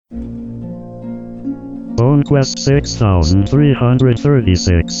Bone Quest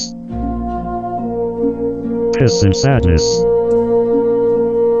 6336. Piss and Sadness.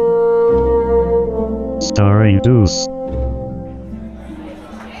 Starring Deuce.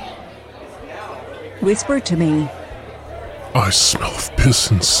 Whisper to me. I smell of piss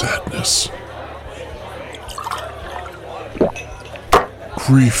and sadness.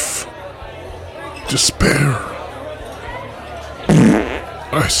 Grief. Despair.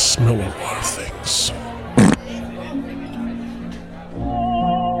 I smell a lot of things.